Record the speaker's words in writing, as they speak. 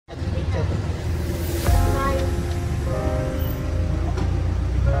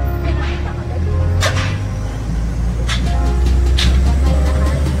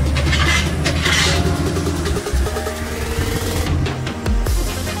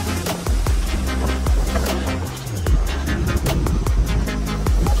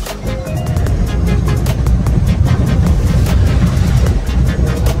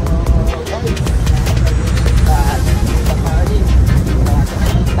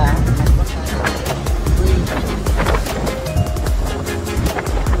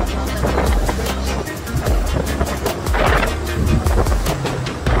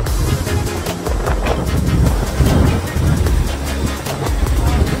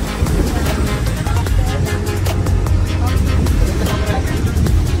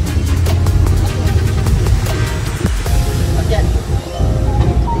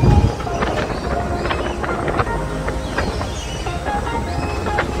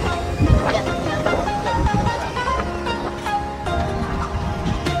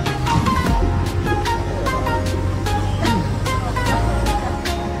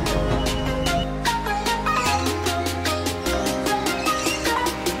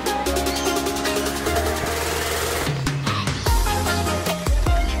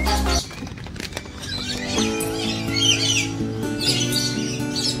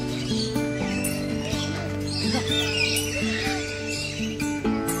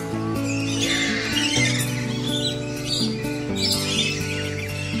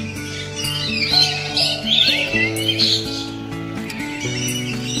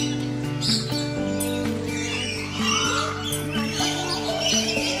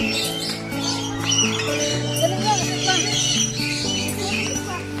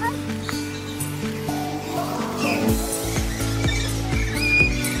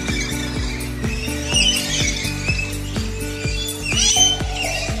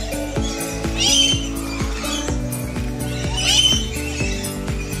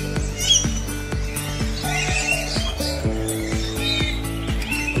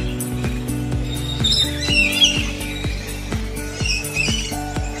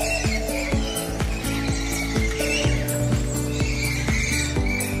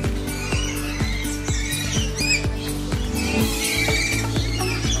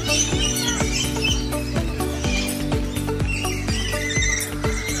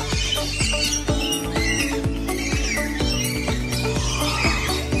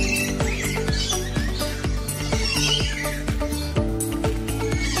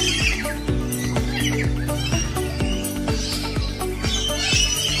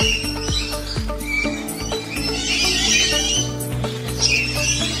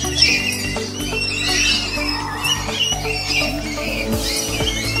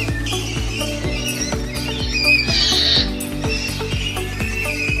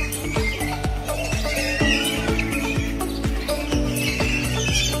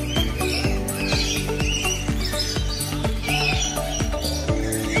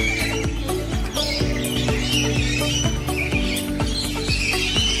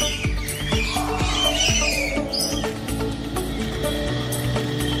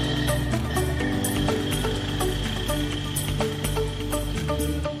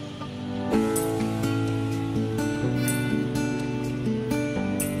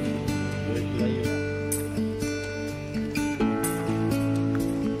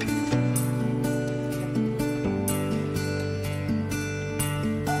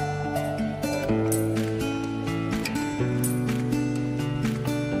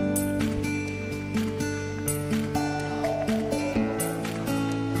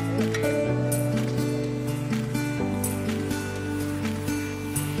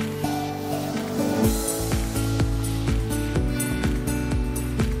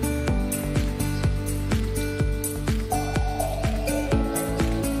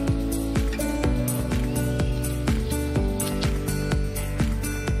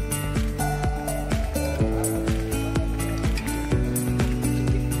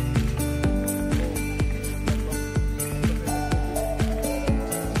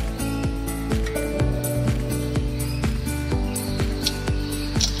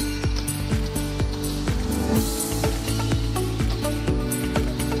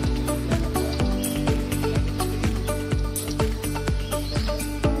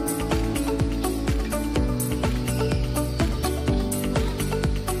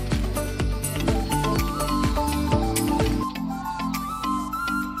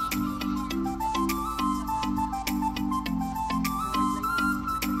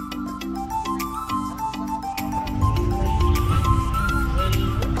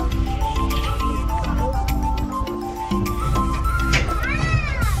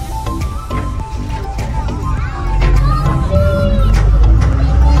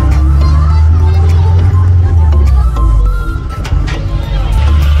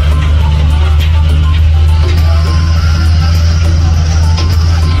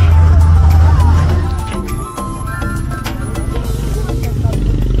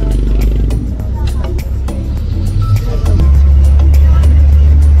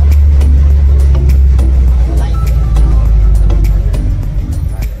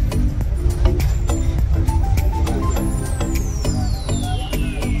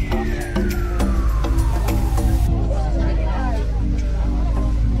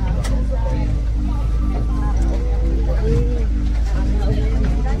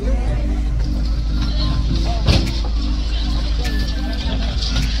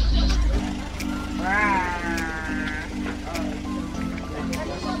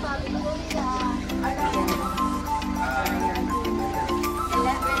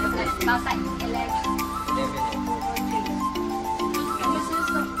Bata 11.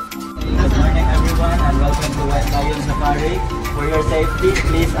 Good morning everyone and welcome to White Lion Safari. For your safety,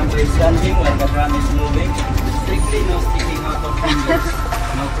 please avoid standing while the tram is moving. Strictly no sticking out of fingers,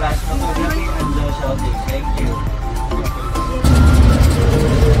 no flash photography and no shouting. Thank you.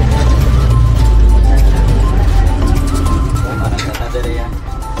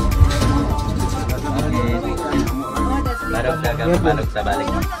 Barog sa balik.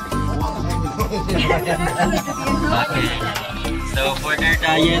 Okay. So for their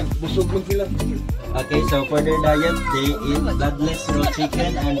diet, they eat bloodless raw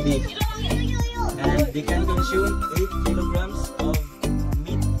chicken and beef. And they can consume 8 kilograms of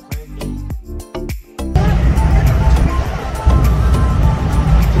meat per day.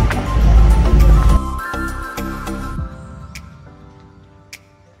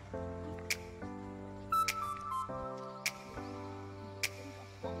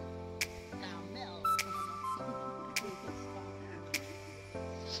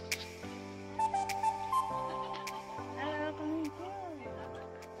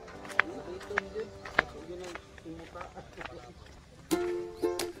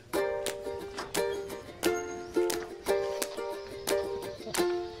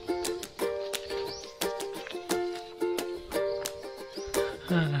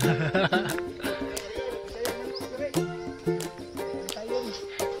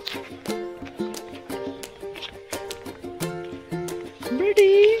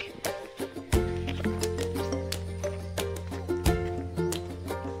 Birdie!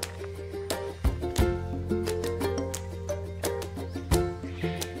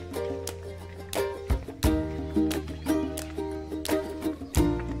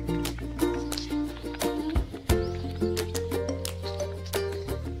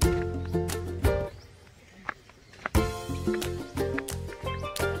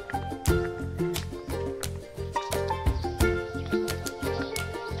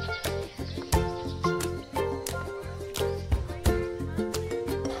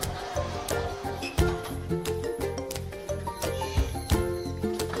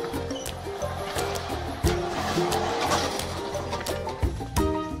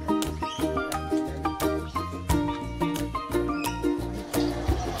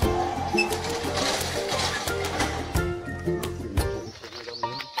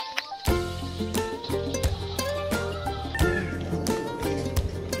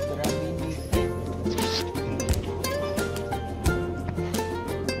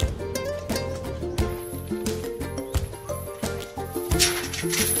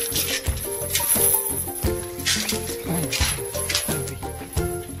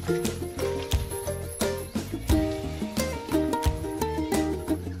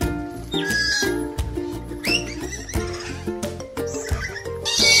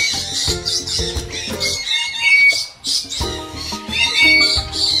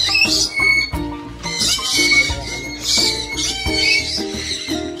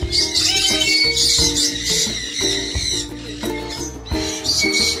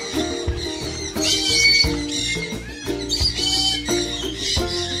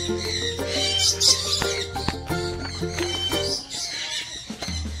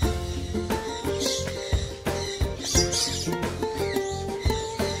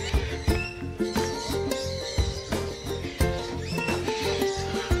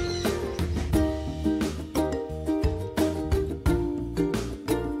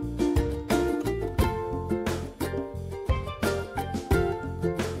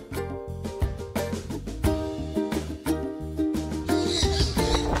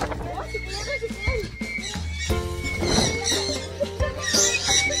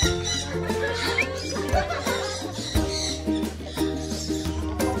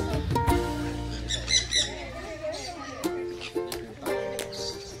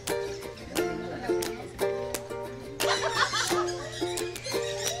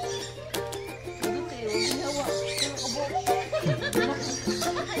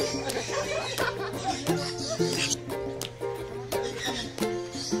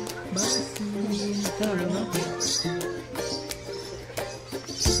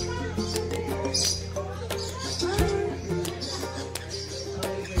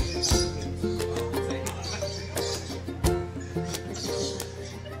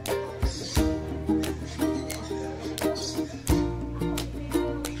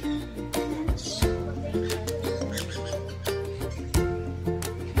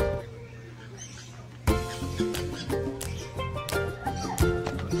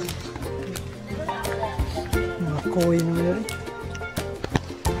 Koi naman yun.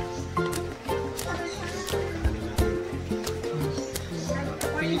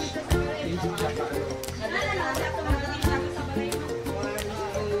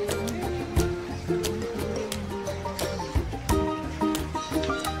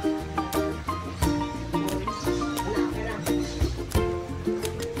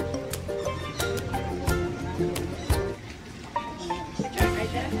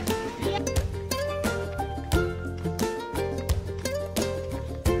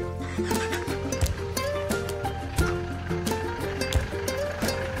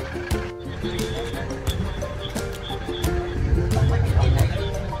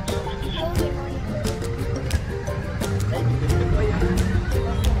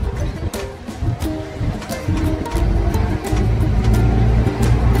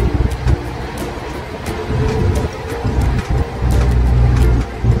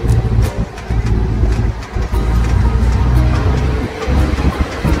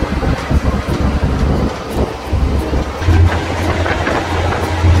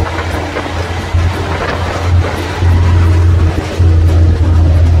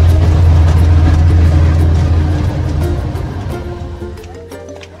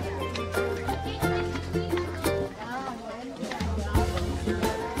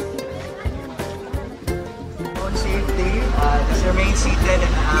 Just remain seated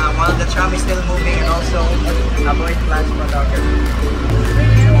while the tram is still moving, and also avoid flash photography.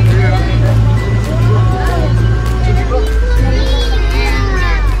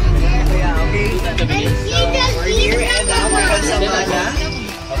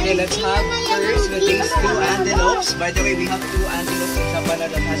 Okay, let's have first with these two antelopes. By the way, we have two antelopes in Sabana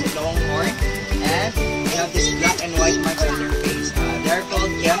that has a long horn, and we have this black and white marks on their face. They're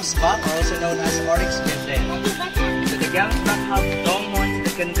called gamsbok, also known as oryx binden. So the gamsbok have long horns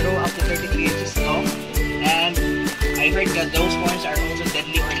that can grow up to 33 inches long, and I heard that those horns are also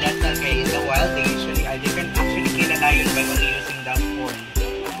deadly or lethal in the wild. They can actually kill a lion by only using that horn.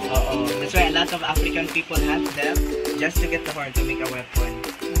 That's why a lot of African people hunt them just to get the horn to make a weapon.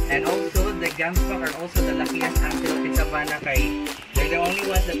 And also, the gamsbok are also the luckiest antelope in Savannah kay they're the only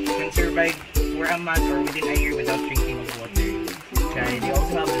ones that can survive for a month or within a year without drinking of water. Kaya they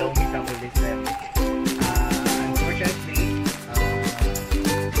also have low metabolism. Unfortunately,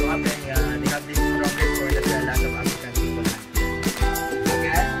 they have this strong record that a lot of African people have.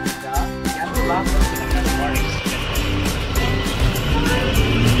 Again, the gamsbok and the oryx.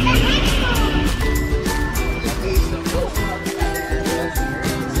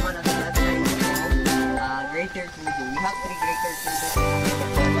 Greater Cebu. We have three greater Cebu.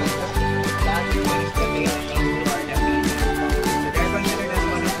 That is the main thing for the people. So they're considered as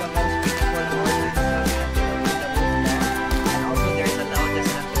one of the most beautiful horses and also there's the loudest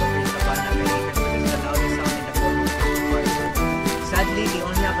antelope in Savannah because it's the loudest sound in the world. Sadly, they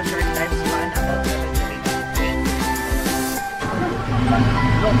only have a short lifespan, about 7 to 8 years.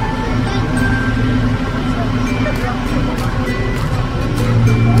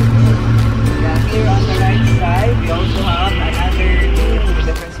 Here on the right side, we also have another two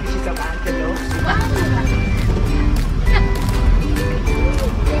different species of antelopes.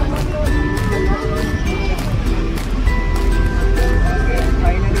 Okay,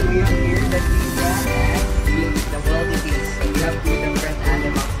 finally we have here the zebra and the wildebeest. So we have two different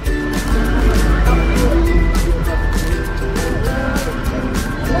animals.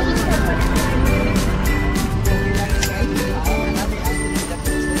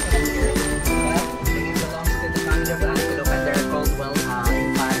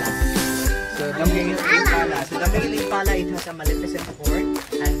 So the male impala, it has a maleficent horn,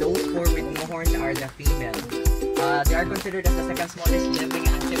 and those four with no horns are the female. They are considered as the second smallest living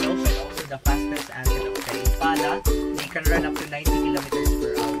antelope and also the fastest antelope. The impala, they can run up to 90 kilometers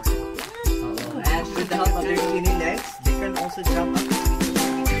per hour. And with the help of their skinny legs, they can also jump up to 3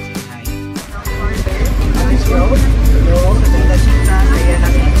 kilometers in height. On this road, you'll also see the cheetah,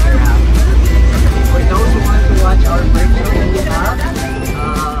 hyenas, and giraffe. For those who want to watch our bird show, we have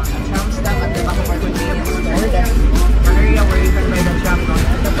tram stop at the back of our convenience store. That's an area where you can buy the tram going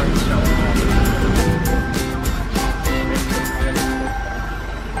to the bird show.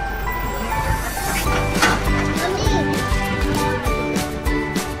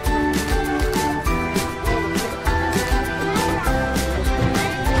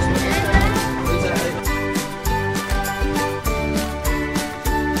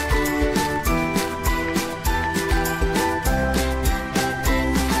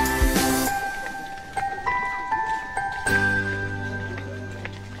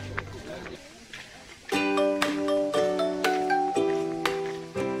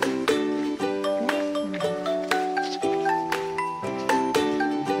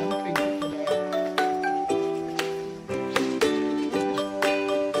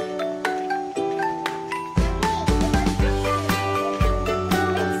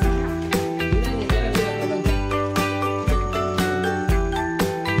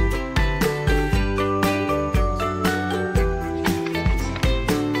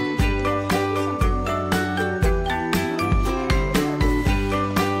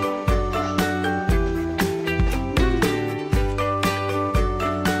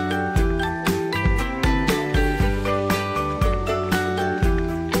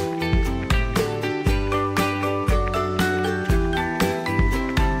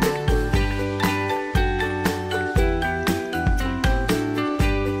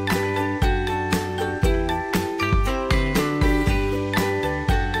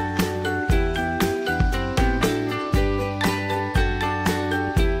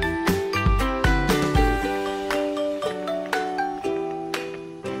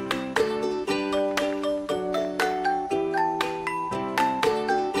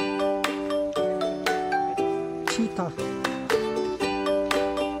 cheetah.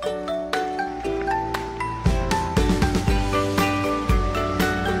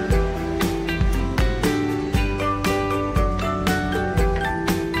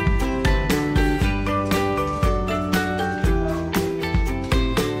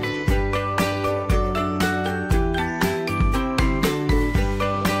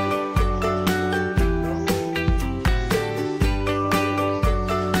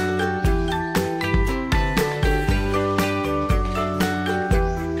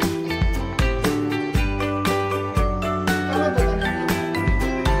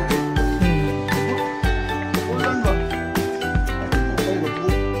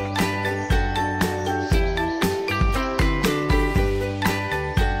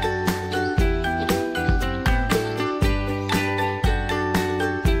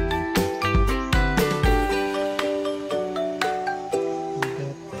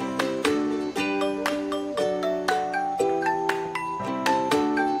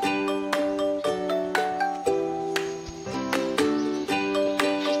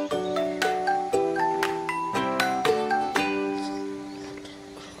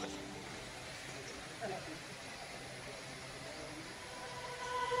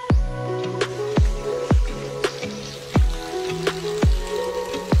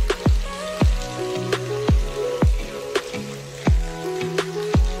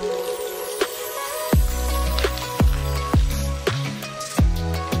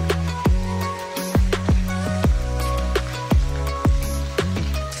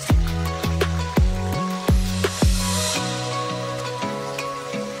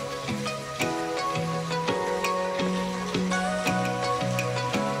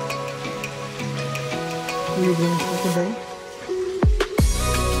 We're going for today.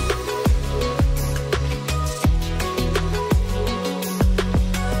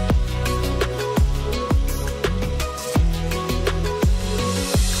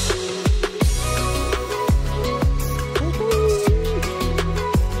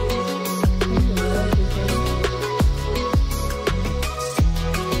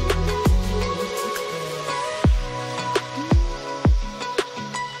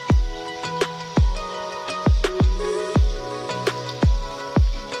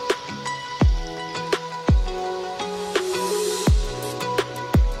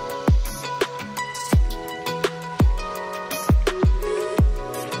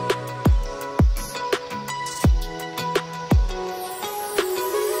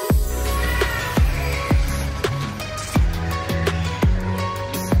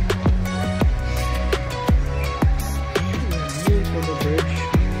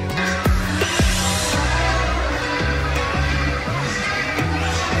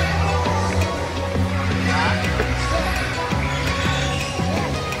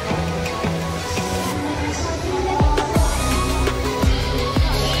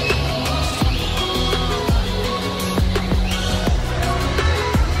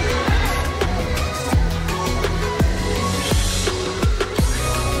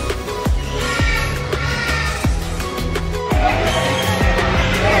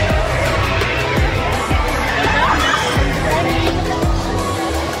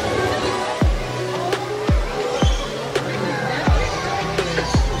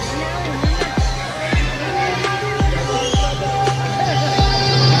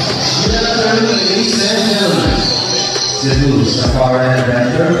 Cebu Safari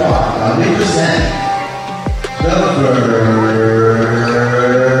Adventure Park, we present the bird.